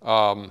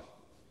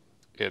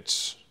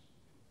 it's,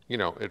 you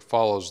know, it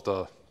follows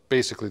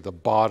basically the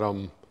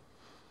bottom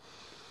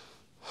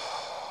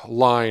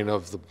line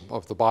of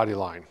the body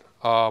line.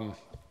 And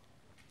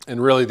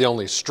really the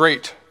only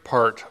straight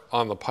part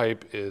on the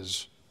pipe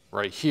is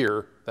right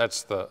here.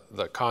 That's the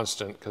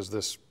constant, because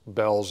this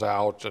bells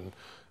out and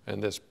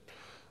this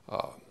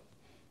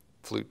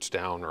flutes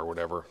down or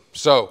whatever.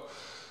 So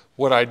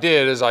what I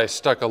did is I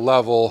stuck a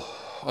level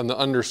on the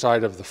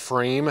underside of the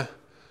frame,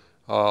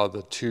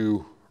 the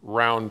two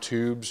round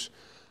tubes,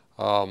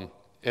 and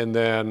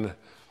then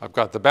I've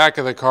got the back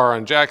of the car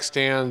on jack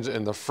stands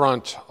and the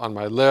front on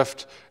my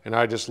lift, and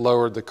I just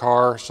lowered the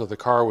car so the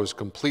car was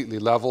completely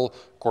level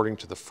according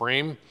to the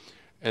frame.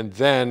 And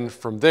then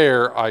from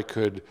there, I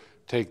could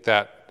take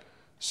that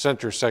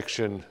center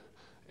section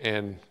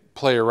and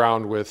play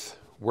around with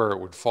where it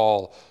would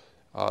fall,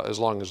 as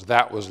long as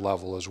that was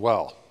level as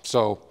well.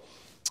 So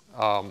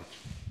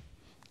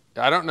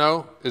I don't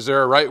know, is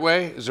there a right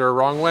way? Is there a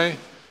wrong way?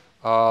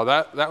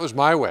 That was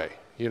my way,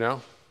 you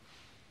know?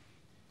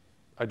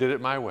 I did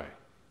it my way.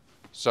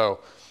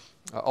 So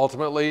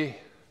ultimately,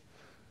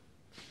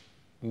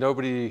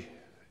 nobody,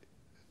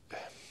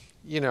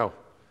 you know,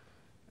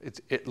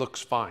 it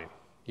looks fine.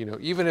 You know,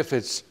 even if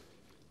it's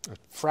a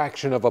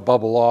fraction of a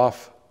bubble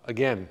off,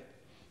 again,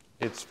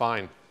 it's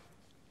fine.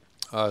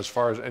 As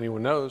far as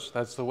anyone knows,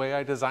 that's the way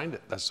I designed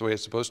it. That's the way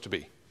it's supposed to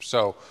be.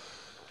 So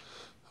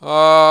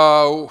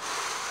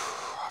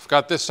I've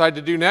got this side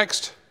to do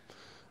next.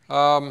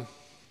 And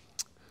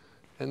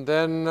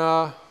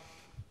then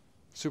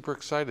super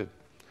excited.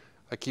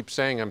 I keep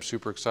saying I'm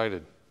super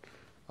excited.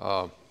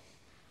 There's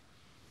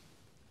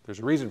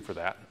a reason for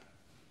that,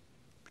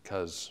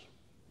 because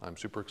I'm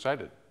super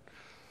excited.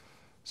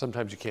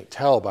 Sometimes you can't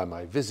tell by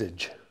my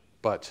visage,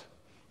 but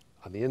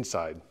on the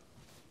inside,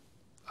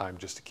 I'm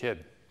just a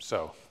kid.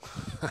 So,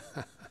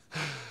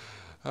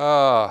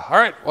 all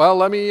right, well,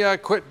 let me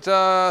quit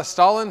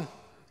stalling.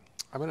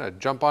 I'm gonna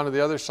jump onto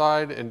the other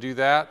side and do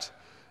that.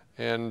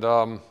 And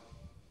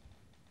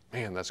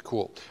man, that's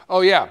cool.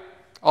 Oh yeah,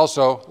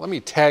 also, let me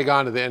tag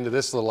on to the end of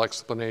this little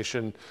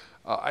explanation.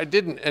 I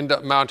didn't end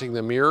up mounting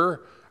the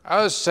mirror.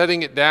 I was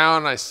setting it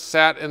down, I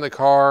sat in the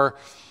car.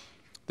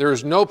 There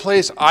was no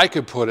place I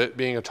could put it,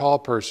 being a tall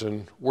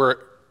person, where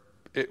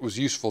it was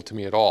useful to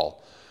me at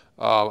all.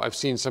 I've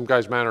seen some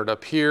guys mount it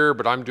up here,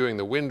 but I'm doing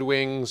the wind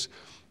wings.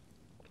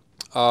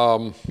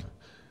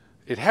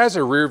 It has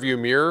a rear view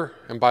mirror,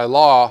 and by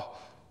law,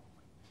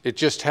 it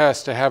just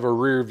has to have a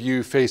rear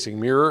view facing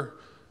mirror.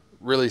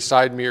 Really,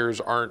 side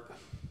mirrors aren't,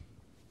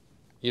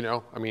 you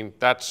know, I mean,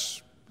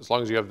 that's, as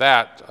long as you have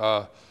that,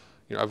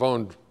 you know, I've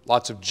owned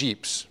lots of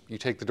Jeeps. You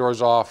take the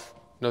doors off,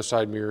 no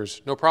side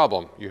mirrors, no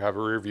problem. You have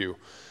a rear view.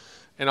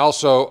 And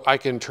also, I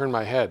can turn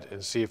my head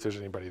and see if there's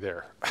anybody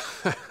there.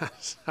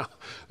 So,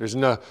 there's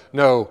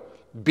no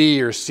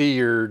B or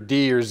C or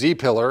D or Z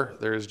pillar.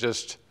 There's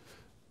just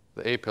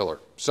the A pillar.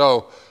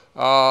 So,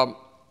 I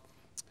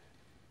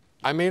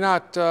may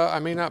not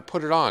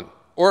put it on.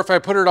 Or if I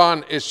put it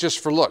on, it's just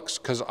for looks,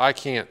 because I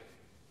can't,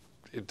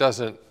 it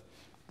doesn't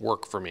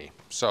work for me.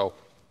 So,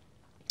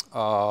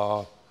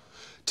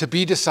 to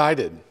be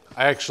decided.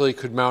 I actually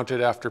could mount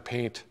it after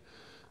paint.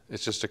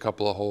 It's just a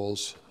couple of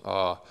holes.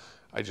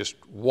 I just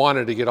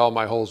wanted to get all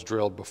my holes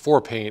drilled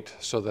before paint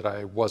so that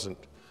I wasn't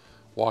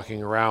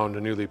walking around a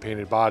newly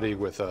painted body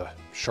with a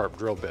sharp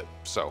drill bit.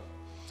 So,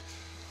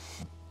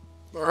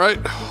 all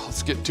right,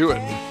 let's get to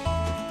it.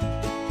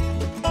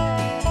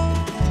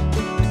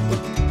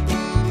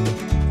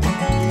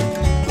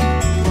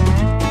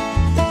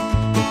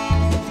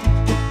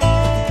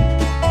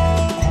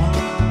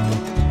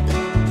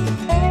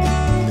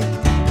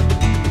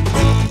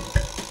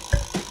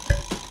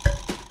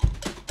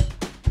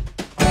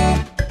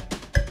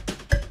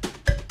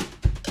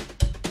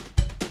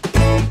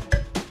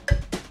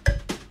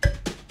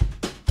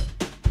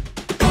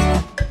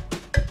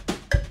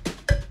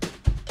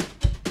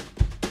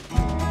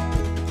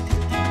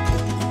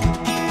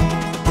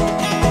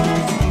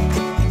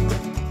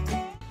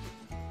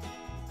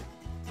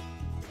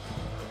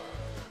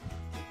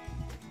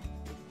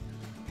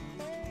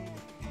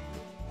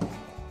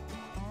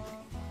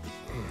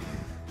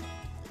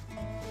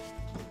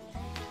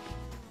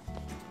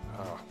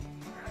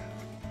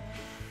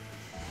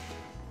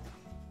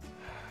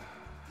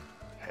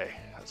 Hey,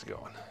 how's it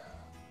going?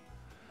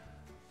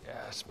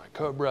 Yeah, it's my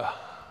Cobra.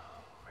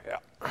 Yeah.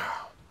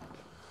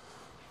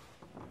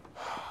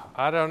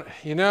 I don't,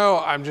 you know,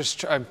 I'm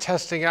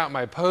testing out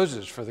my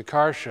poses for the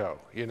car show,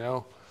 you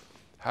know?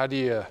 How do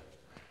you,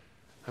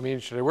 I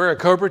mean, should I wear a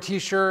Cobra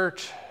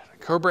t-shirt, a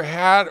Cobra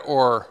hat,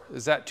 or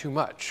is that too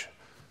much,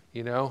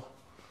 you know?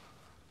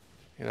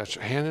 You know,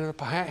 hand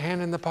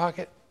in the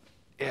pocket?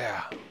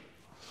 Yeah.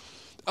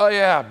 Oh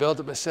yeah, built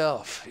it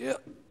myself,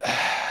 yep.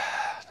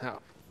 Now,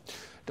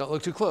 don't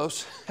look too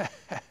close.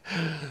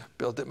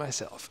 Built it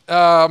myself.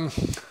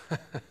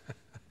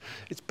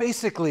 It's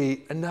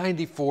basically a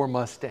 '94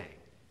 Mustang.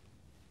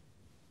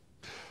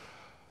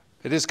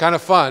 It is kind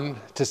of fun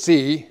to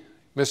see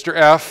Mr.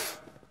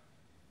 F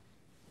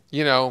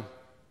you know,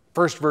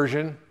 first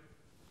version,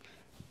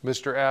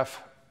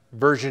 Mr.F,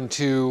 version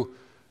 2,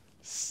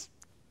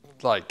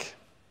 like,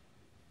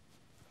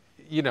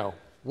 you know,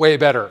 way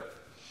better.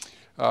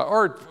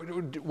 Or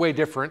way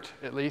different,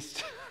 at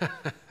least.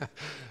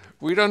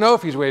 We don't know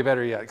if he's way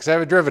better yet, because I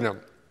haven't driven him.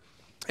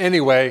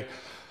 Anyway,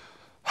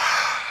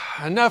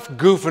 enough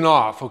goofing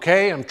off,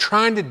 okay? I'm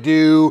trying to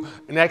do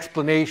an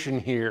explanation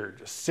here.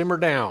 Just simmer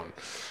down.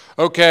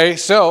 Okay,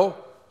 so,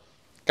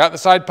 got the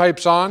side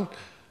pipes on.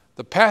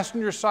 The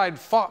passenger side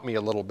fought me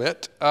a little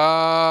bit.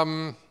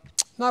 Not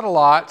a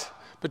lot,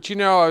 but you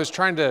know, I was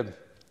trying to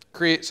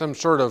create some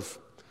sort of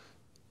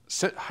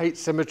height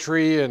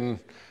symmetry, and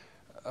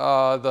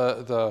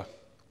the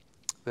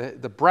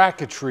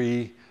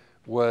bracketry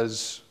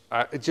was,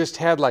 it just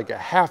had like a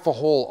half a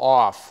hole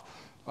off.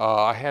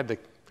 I had to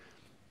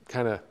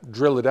kind of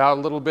drill it out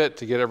a little bit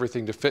to get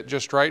everything to fit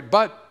just right,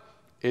 but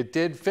it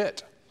did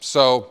fit.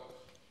 So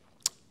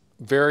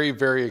very,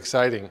 very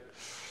exciting.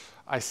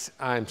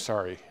 I'm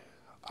sorry.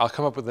 I'll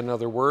come up with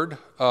another word.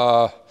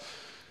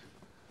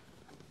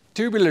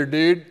 Tubular,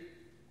 dude.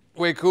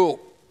 Way cool.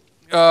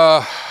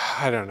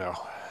 I don't know.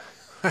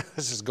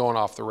 This is going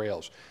off the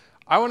rails.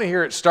 I want to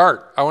hear it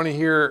start. I want to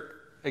hear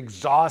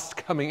exhaust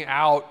coming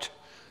out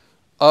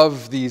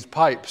of these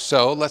pipes.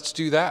 So let's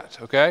do that,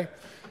 okay?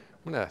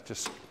 I'm going to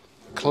just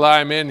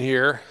climb in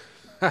here.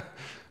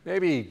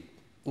 Maybe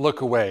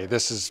look away.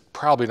 This is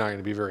probably not going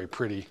to be very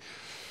pretty.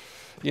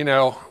 You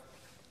know,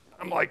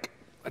 I'm like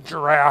a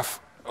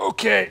giraffe.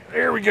 Okay,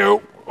 there we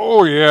go.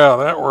 Oh yeah,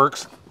 that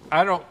works.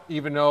 I don't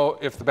even know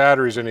if the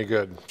battery's any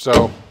good.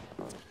 So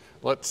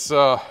let's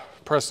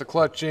press the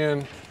clutch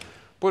in,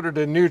 put it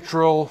in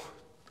neutral.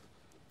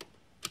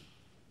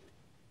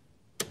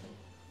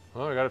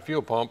 Oh, I got a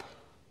fuel pump.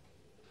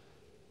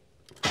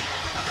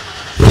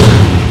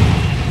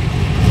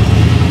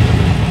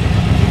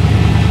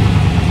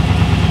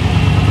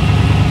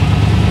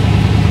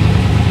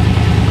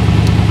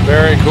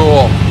 Very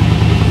cool.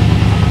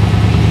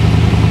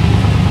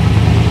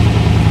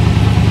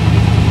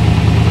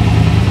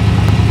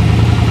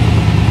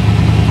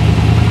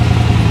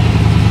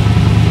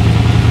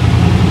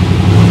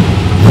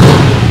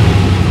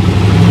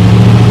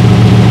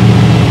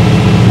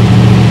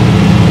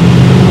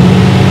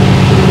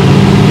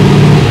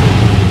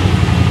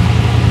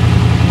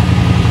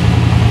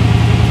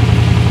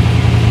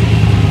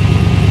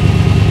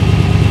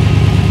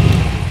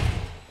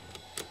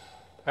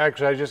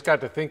 Actually, I just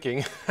got to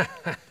thinking.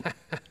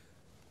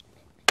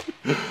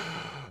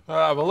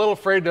 I'm a little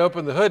afraid to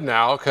open the hood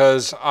now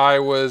because I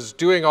was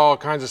doing all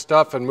kinds of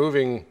stuff and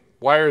moving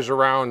wires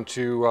around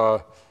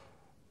to,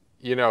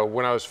 you know,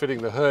 when I was fitting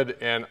the hood,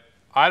 and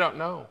I don't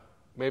know.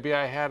 Maybe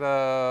I had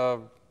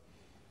a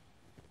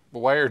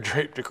wire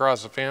draped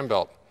across the fan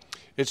belt.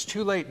 It's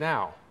too late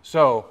now,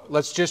 so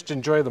let's just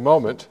enjoy the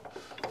moment.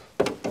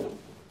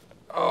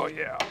 Oh,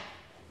 yeah.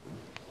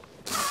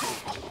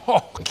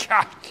 Oh,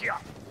 God, yeah.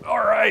 All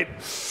right.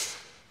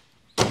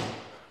 I'm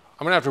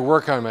gonna have to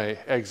work on my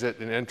exit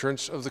and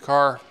entrance of the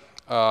car,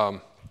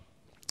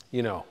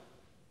 you know,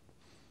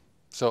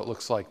 so it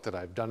looks like that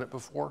I've done it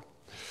before.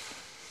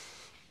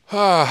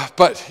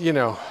 But, you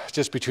know,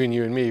 just between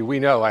you and me, we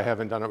know I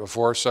haven't done it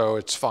before, so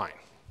it's fine.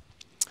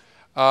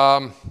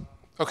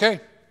 Okay.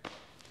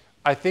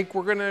 I think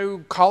we're gonna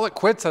call it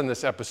quits on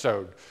this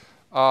episode.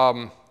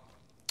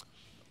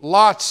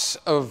 Lots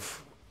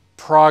of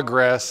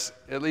progress,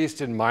 at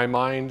least in my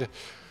mind.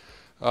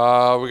 We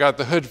got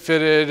the hood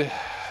fitted,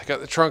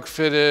 got the trunk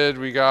fitted,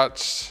 we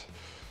got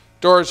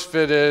doors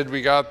fitted,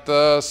 we got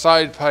the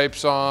side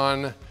pipes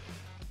on,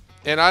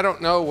 and I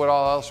don't know what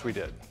all else we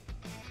did,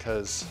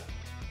 because,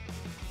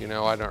 you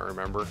know, I don't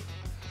remember.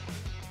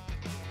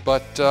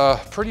 But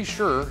pretty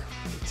sure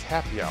it's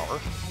happy hour.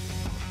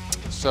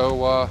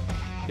 So,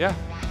 yeah,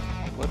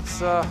 let's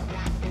go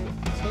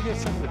get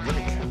something to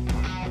drink.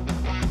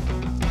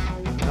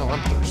 No, I'm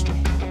thirsty.